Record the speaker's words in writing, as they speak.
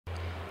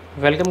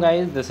Welcome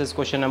guys, this is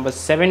question number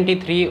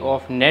 73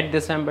 of NET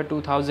December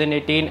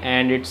 2018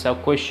 and it's a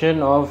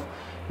question of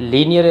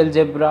linear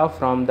algebra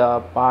from the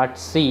part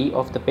C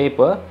of the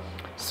paper.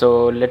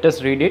 So let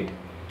us read it.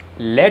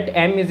 Let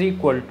M is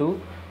equal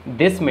to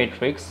this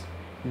matrix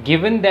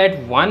given that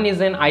 1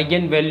 is an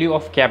eigenvalue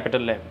of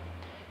capital M.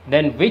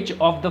 Then which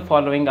of the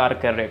following are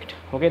correct?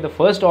 Okay, the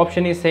first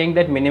option is saying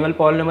that minimal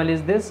polynomial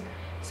is this.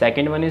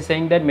 Second one is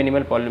saying that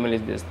minimal polynomial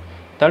is this.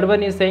 Third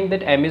one is saying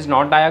that M is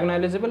not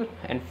diagonalizable,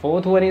 and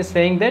fourth one is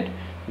saying that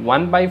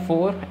 1 by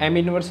 4 M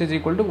inverse is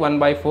equal to 1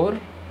 by 4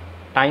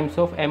 times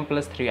of M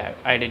plus 3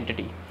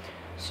 identity.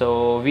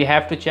 So we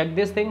have to check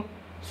this thing.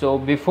 So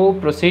before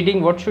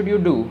proceeding, what should you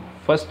do?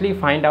 Firstly,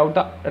 find out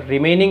the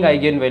remaining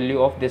eigenvalue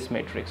of this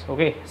matrix.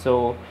 Okay,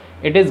 so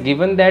it is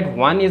given that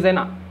 1 is an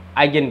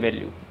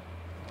eigenvalue,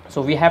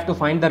 so we have to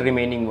find the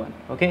remaining one.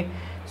 Okay,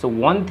 so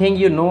one thing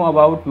you know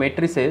about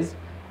matrices,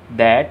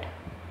 that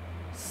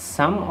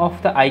sum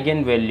of the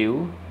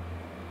eigenvalue,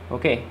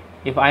 okay,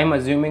 if I am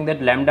assuming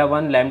that lambda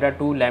 1, lambda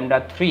 2,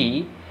 lambda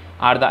 3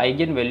 are the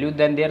eigenvalue,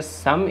 then their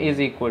sum is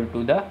equal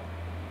to the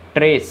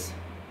trace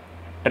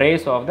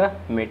of the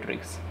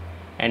matrix.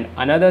 And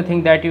another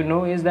thing that you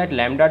know is that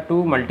lambda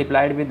 2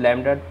 multiplied with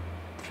lambda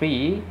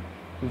 3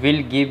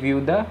 will give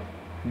you the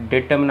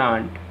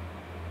determinant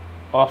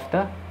of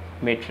the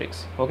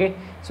matrix. Okay,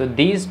 so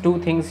these two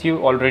things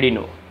you already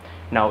know.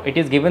 Now it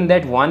is given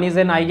that 1 is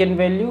an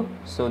eigenvalue,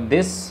 so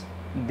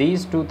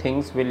these two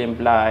things will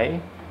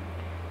imply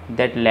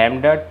that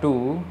lambda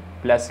 2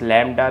 plus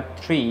lambda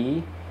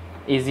 3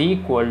 is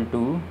equal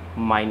to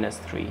minus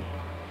 3,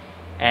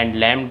 and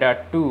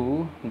lambda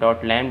 2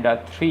 dot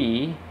lambda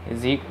 3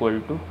 is equal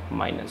to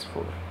minus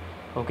 4.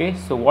 Okay,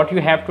 so what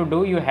you have to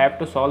do, you have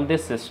to solve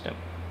this system.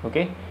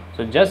 Okay,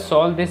 so just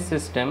solve this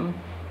system,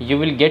 you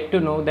will get to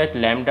know that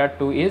lambda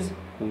 2 is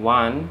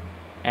 1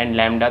 and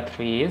lambda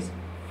 3 is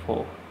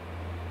 4.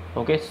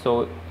 Okay,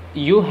 so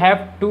you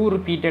have two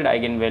repeated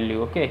eigenvalue.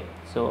 Okay,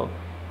 so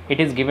it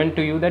is given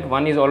to you that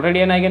 1 is already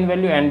an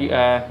eigenvalue and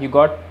you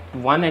got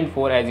 1 and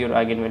 4 as your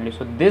eigenvalue.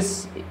 So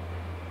this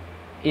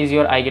is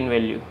your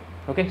eigenvalue.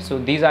 Okay, so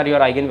these are your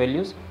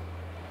eigenvalues.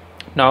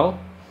 Now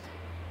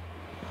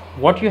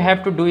what you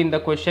have to do in the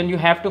question, you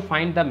have to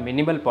find the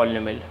minimal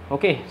polynomial.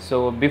 Okay,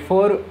 so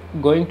before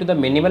going to the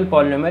minimal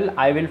polynomial,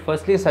 I will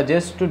firstly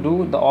suggest to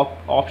do the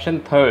option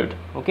third.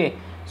 Okay,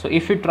 so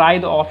if you try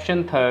the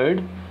option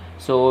third,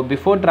 so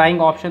before trying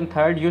option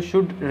third, you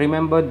should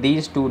remember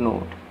these two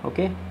notes.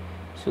 Okay,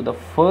 so the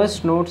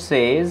first note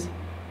says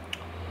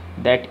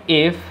that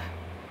if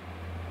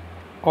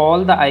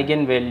all the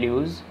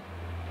eigenvalues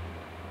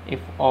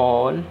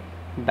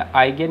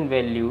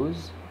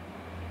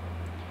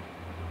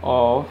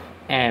of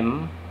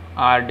M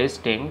are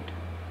distinct,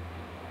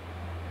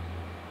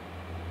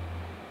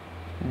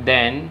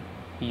 then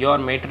your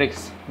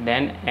matrix,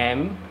 then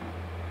M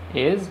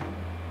is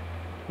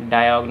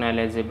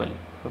diagonalizable.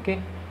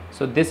 Okay,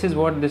 so this is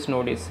what this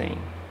node is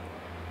saying.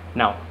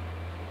 Now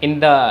in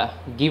the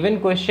given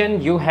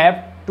question you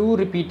have two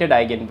repeated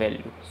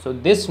eigenvalue, so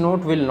this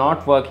node will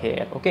not work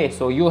here. Okay,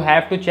 so you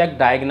have to check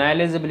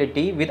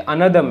diagonalizability with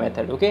another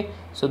method. Okay,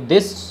 so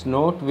this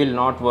node will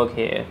not work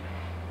here,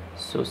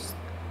 so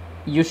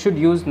you should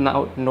use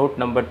now note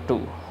number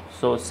 2.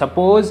 So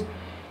suppose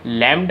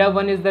lambda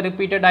 1 is the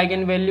repeated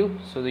eigenvalue,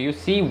 so you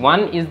see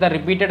 1 is the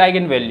repeated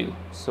eigenvalue.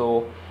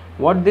 So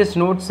what this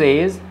note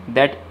says,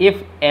 that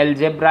if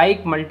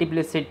algebraic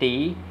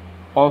multiplicity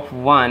of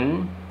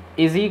 1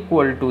 is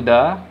equal to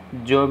the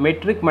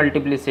geometric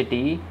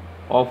multiplicity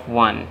of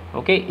 1,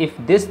 okay, if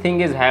this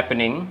thing is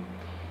happening,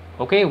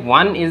 okay,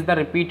 1 is the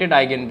repeated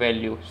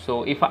eigenvalue,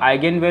 so if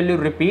eigenvalue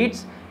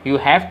repeats, you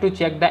have to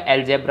check the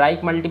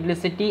algebraic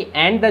multiplicity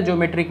and the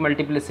geometric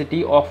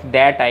multiplicity of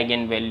that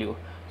eigenvalue.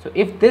 So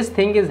if this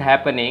thing is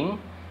happening,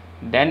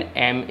 then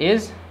M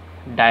is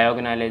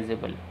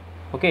diagonalizable.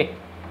 Okay,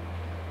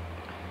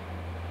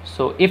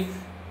 so if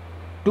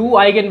two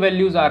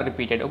eigenvalues are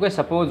repeated, okay,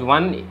 suppose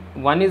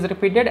one is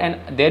repeated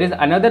and there is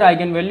another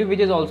eigenvalue which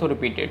is also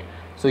repeated,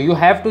 so you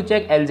have to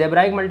check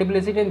algebraic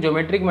multiplicity and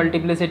geometric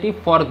multiplicity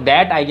for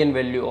that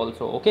eigenvalue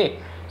also. Okay,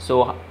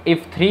 so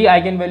if 3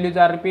 eigenvalues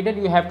are repeated,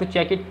 you have to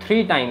check it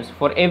 3 times.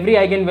 For every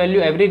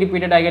eigenvalue, every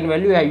repeated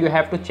eigenvalue, you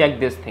have to check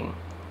this thing.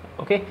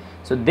 Okay,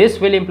 so this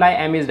will imply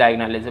M is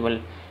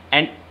diagonalizable,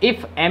 and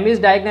if M is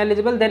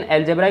diagonalizable, then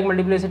algebraic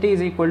multiplicity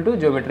is equal to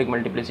geometric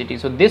multiplicity.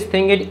 So this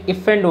thing is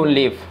if and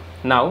only if.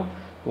 Now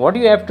what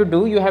you have to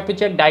do, you have to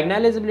check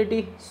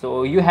diagonalizability.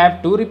 So you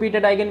have two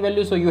repeated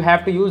eigenvalues, so you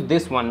have to use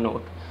this one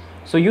note.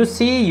 So you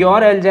see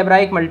your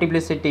algebraic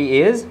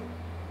multiplicity is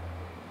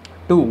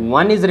 2,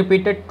 1 is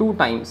repeated 2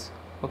 times.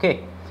 Okay,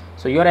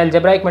 so your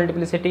algebraic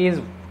multiplicity is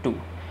 2.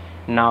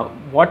 Now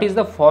what is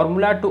the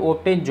formula to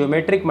obtain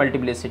geometric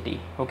multiplicity?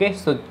 Okay,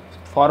 so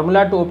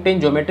formula to obtain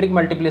geometric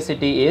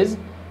multiplicity is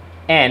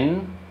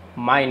n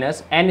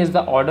minus, n is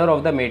the order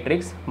of the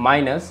matrix,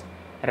 minus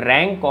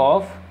rank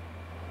of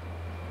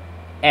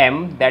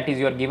M, that is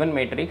your given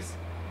matrix,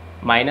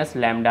 minus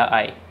lambda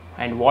I.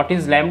 And what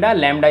is lambda?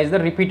 Lambda is the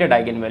repeated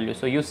eigenvalue.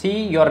 So you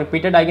see your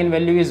repeated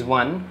eigenvalue is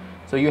 1.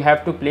 so you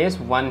have to place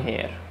 1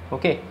 here.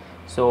 Okay,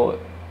 so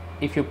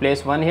if you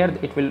place 1 here,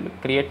 it will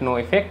create no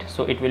effect,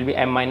 so it will be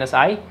m minus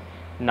I.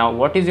 Now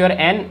what is your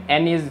n?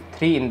 N is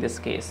 3 in this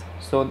case,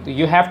 so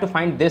you have to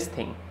find this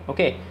thing.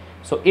 Okay,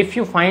 so if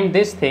you find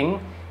this thing,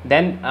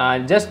 then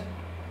just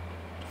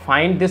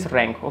find this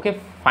rank. Okay,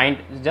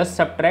 just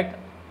subtract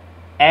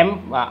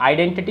m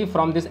identity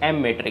from this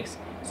M matrix.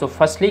 So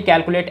firstly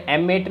calculate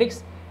M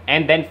matrix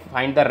and then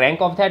find the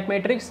rank of that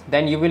matrix,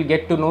 then you will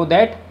get to know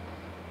that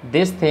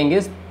this thing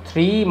is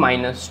 3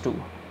 minus 2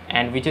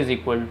 and which is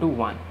equal to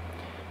 1.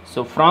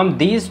 So from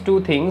these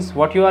two things,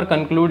 what you are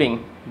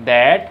concluding,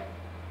 that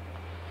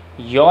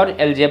your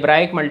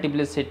algebraic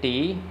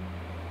multiplicity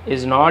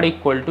is not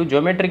equal to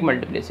geometric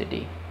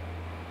multiplicity.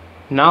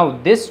 Now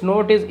this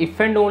note is if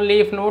and only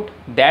if note,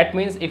 that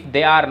means if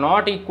they are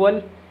not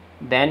equal,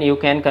 then you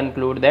can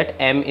conclude that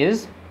M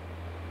is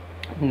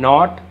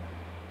not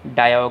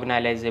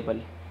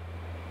diagonalizable.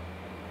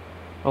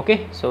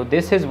 Okay, so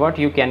this is what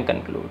you can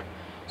conclude.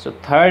 So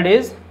third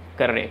is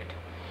correct.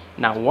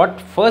 Now what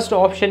first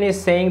option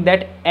is saying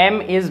that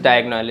M is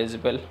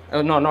diagonalizable.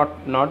 No,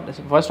 not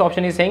first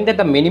option is saying that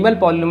the minimal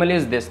polynomial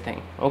is this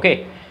thing.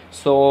 Okay,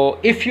 so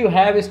if you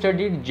have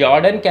studied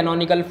Jordan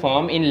canonical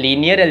form in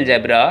linear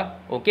algebra,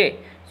 okay,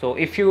 so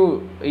if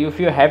you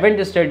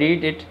haven't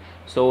studied it,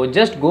 so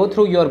just go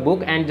through your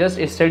book and just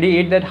study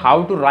it, that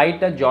how to write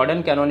the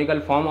Jordan canonical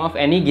form of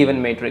any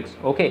given matrix.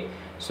 Okay,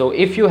 so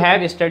if you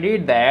have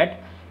studied that,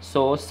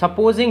 so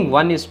supposing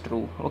 1 is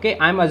true, okay,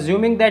 I am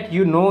assuming that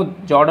you know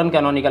Jordan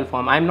canonical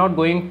form. I am not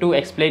going to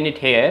explain it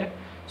here,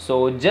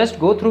 so just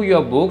go through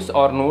your books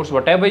or notes,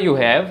 whatever you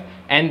have,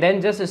 and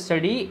then just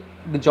study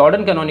the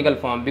Jordan canonical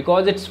form,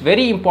 because it's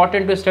very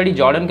important to study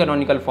Jordan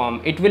canonical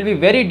form. It will be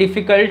very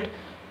difficult,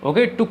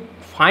 okay, to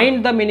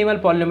find the minimal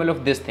polynomial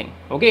of this thing.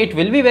 Okay, it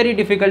will be very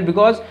difficult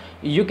because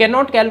you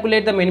cannot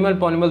calculate the minimal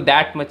polynomial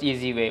that much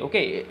easy way.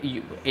 Okay,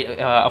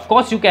 of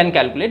course you can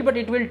calculate, but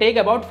it will take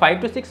about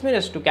 5 to 6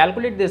 minutes to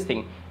calculate this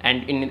thing,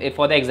 and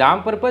for the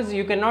exam purpose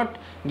you cannot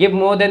give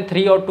more than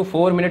 3 or to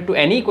 4 minutes to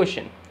any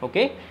question.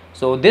 Okay,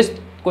 so this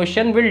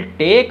question will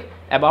take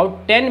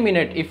about 10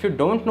 minutes if you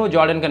don't know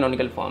Jordan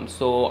canonical form.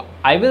 So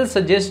I will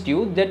suggest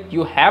you that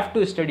you have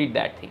to study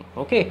that thing.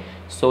 Okay,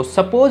 so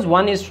suppose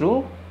 1 is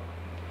true,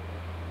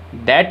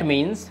 that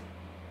means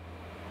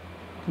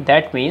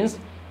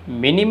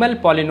minimal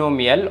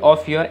polynomial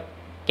of your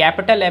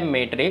capital M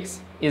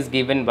matrix is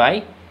given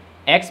by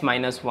x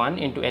minus 1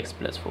 into x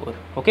plus 4.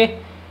 Okay,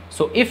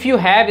 so if you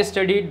have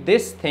studied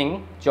this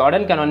thing,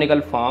 Jordan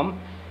canonical form,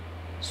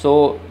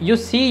 so you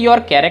see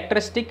your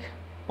characteristic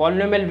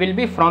polynomial will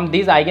be from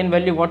these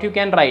eigenvalue. What you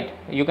can write?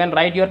 You can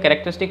write your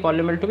characteristic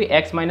polynomial to be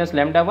x minus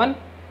lambda 1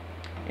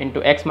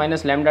 into x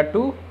minus lambda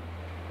 2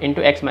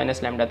 into x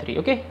minus lambda 3.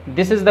 Okay,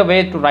 this is the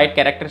way to write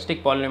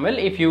characteristic polynomial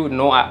if you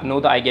know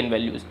the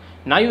eigenvalues.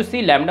 Now you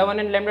see lambda 1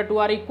 and lambda 2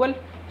 are equal,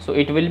 so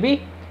it will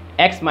be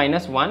x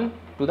minus 1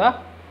 to the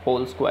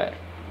whole square.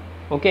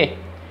 Okay,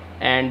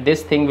 and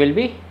this thing will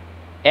be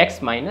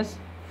x minus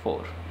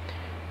 4.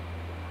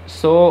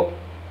 So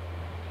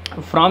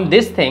from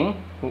this thing,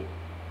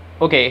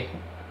 okay,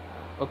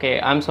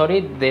 I'm sorry,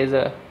 there's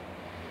a,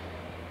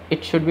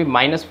 it should be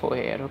minus 4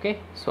 here. Okay,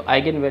 so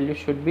eigenvalue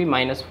should be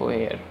minus 4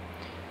 here.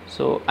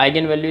 So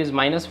eigenvalue is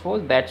minus 4,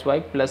 that's why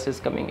plus is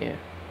coming here.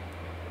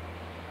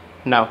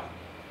 Now,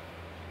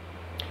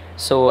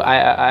 so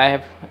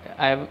I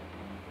have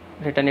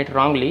written it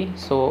wrongly,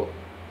 so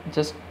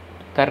just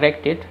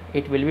correct it.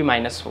 It will be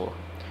minus 4.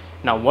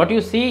 Now what you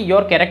see,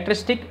 your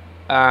characteristic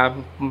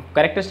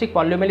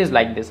polynomial is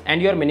like this and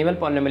your minimal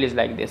polynomial is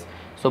like this.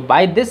 So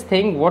by this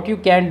thing, what you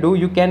can do,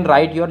 you can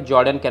write your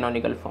Jordan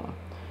canonical form.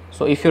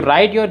 So if you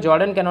write your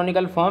Jordan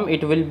canonical form,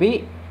 it will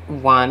be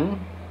 1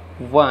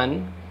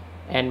 1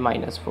 and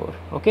minus 4.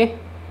 Okay,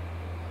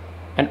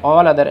 and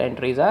all other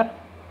entries are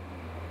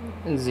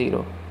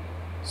 0.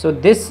 So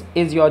this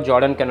is your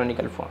Jordan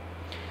canonical form.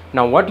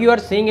 Now what you are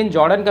seeing in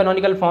Jordan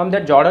canonical form,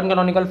 that Jordan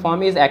canonical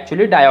form is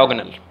actually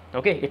diagonal.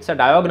 Okay, it's a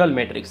diagonal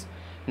matrix.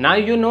 Now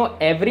you know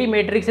every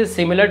matrix is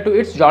similar to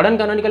its Jordan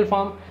canonical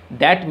form.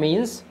 That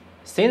means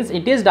since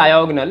it is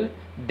diagonal,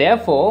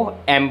 therefore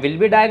M will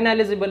be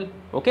diagonalizable.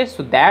 Okay,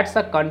 so that's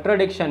a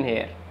contradiction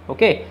here.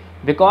 Okay,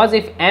 because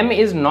if M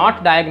is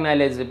not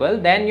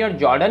diagonalizable, then your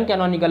Jordan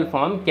canonical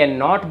form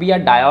cannot be a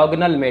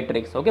diagonal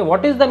matrix. Okay,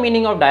 what is the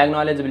meaning of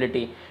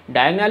diagonalizability?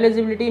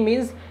 Diagonalizability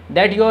means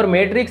that your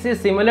matrix is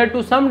similar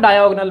to some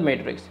diagonal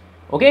matrix.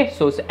 Okay,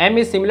 so M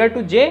is similar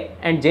to J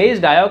and J is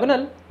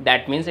diagonal,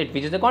 that means it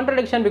which is a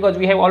contradiction, because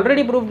we have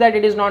already proved that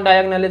it is not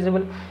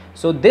diagonalizable.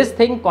 So this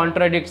thing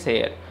contradicts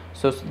here.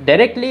 So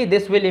directly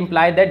this will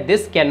imply that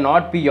this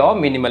cannot be your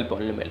minimal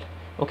polynomial.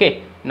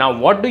 Okay, now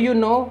what do you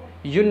know?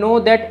 You know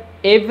that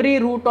every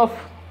root of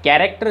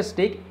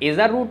characteristic is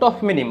a root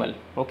of minimal.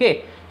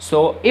 Okay,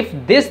 so if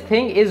this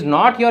thing is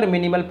not your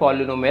minimal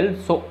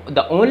polynomial, so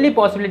the only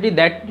possibility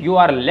that you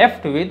are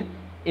left with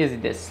is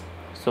this.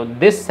 So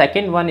this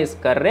second one is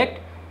correct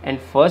and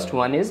first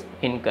one is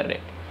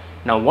incorrect.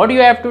 Now what you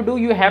have to do,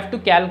 you have to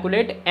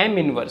calculate M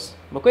inverse.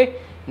 Okay,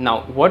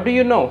 Now what do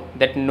you know?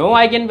 That no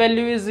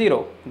eigenvalue is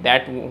 0.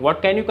 That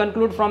what can you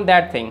conclude from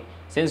that thing?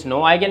 Since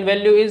no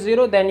eigenvalue is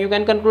 0, then you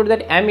can conclude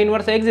that M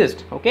inverse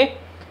exists. Okay.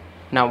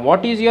 Now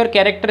what is your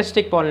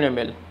characteristic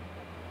polynomial?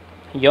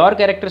 Your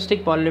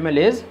characteristic polynomial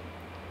is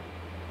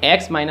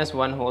x minus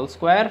 1 whole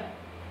square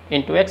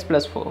into x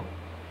plus 4.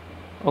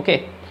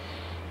 Okay.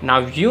 Now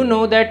you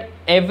know that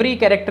every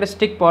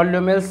characteristic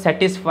polynomial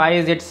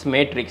satisfies its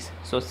matrix.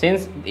 So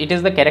since it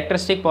is the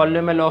characteristic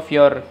polynomial of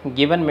your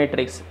given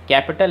matrix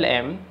capital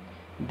M,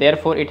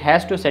 therefore it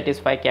has to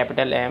satisfy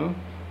capital M.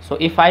 So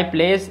if I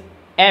place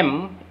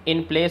M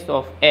in place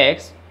of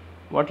x,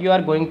 what you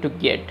are going to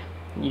get?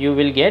 You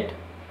will get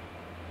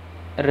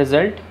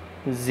result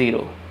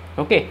 0.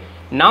 Okay.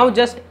 Now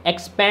just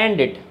expand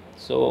it.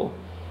 So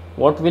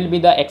what will be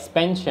the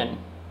expansion?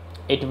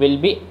 It will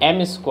be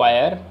M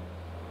square.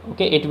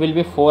 Okay, it will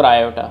be 4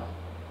 iota.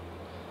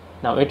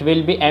 Now it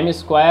will be M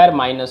square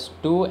minus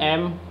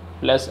 2M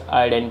plus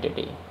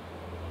identity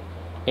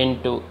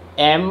into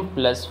M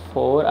plus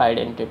 4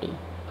 identity.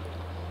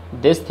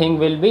 This thing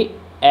will be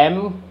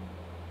M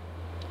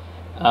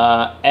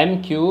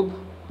cube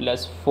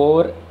plus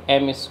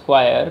 4M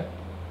square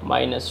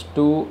minus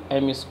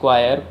 2M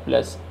square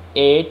plus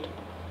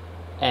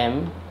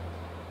 8M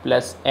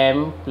plus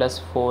M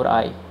plus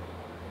 4I.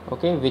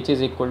 Okay, which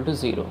is equal to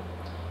 0.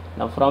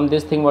 Now from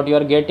this thing what you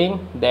are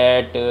getting,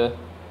 that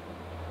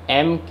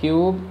M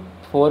cube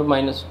 4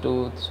 minus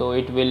 2, so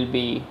it will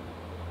be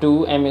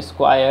 2M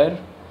square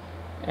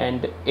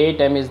and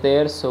 8M is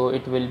there, so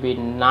it will be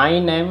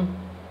 9M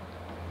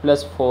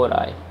plus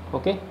 4I.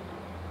 Okay,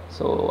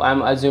 so I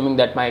am assuming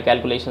that my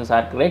calculations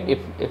are correct.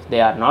 If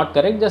they are not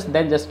correct, just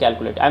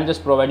calculate. I am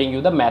just providing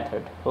you the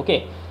method.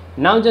 Okay,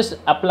 now just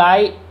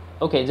apply.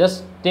 Okay,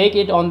 just take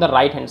it on the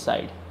right hand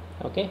side.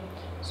 Okay,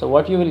 so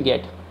what you will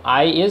get,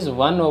 I is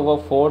 1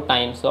 over 4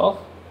 times of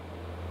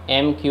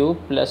M cube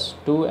plus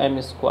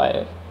 2M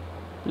square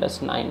plus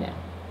 9M.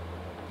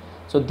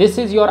 So this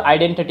is your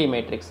identity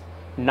matrix.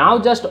 Now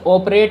just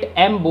operate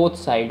M both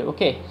side.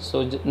 Okay,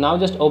 so now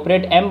just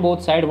operate M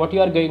both side. What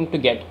you are going to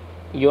get?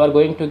 You are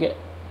going to get,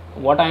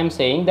 what I am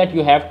saying, that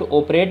you have to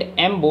operate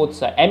M both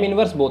side, M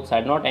inverse both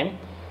side, not M.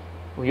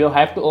 You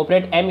have to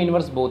operate M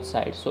inverse both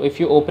sides. So if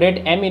you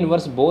operate M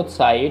inverse both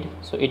side,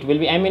 so it will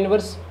be M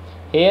inverse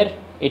here,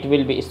 it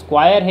will be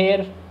square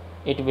here,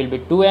 it will be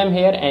 2M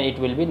here, and it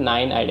will be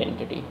 9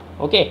 identity.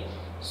 Okay,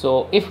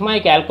 so if my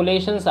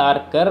calculations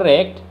are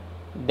correct,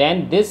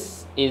 then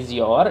this is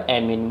your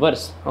M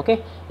inverse.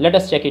 Okay, let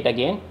us check it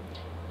again.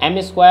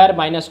 M square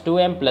minus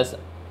 2M plus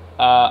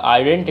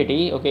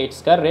identity. Okay,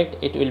 it's correct.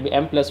 It will be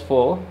M plus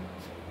 4.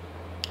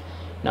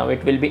 Now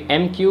it will be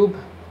M cube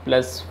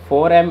plus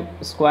 4M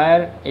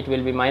square, it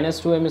will be minus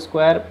 2M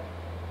square.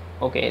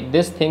 Okay,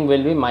 this thing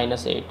will be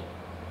minus 8.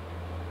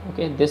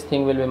 Okay, this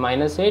thing will be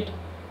minus 8.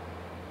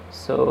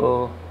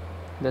 So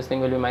this thing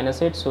will be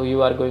minus 8. So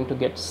you are going to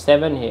get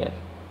 7 here.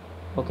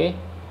 Okay,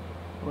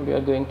 you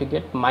are going to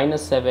get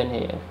minus 7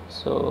 here.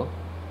 So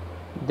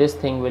this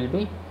thing will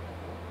be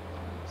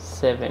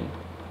 7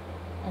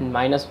 and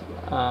minus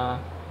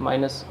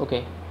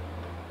okay,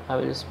 I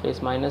will just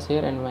place minus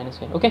here and minus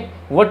here. Okay,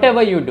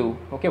 whatever you do,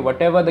 okay,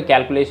 whatever the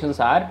calculations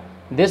are,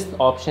 this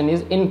option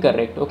is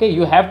incorrect. Okay,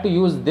 you have to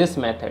use this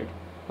method.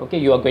 Okay,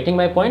 you are getting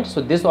my point.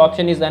 So this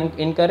option is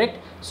incorrect.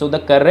 So the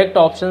correct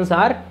options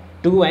are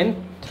 2 and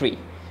 3.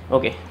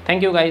 Okay,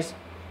 thank you guys.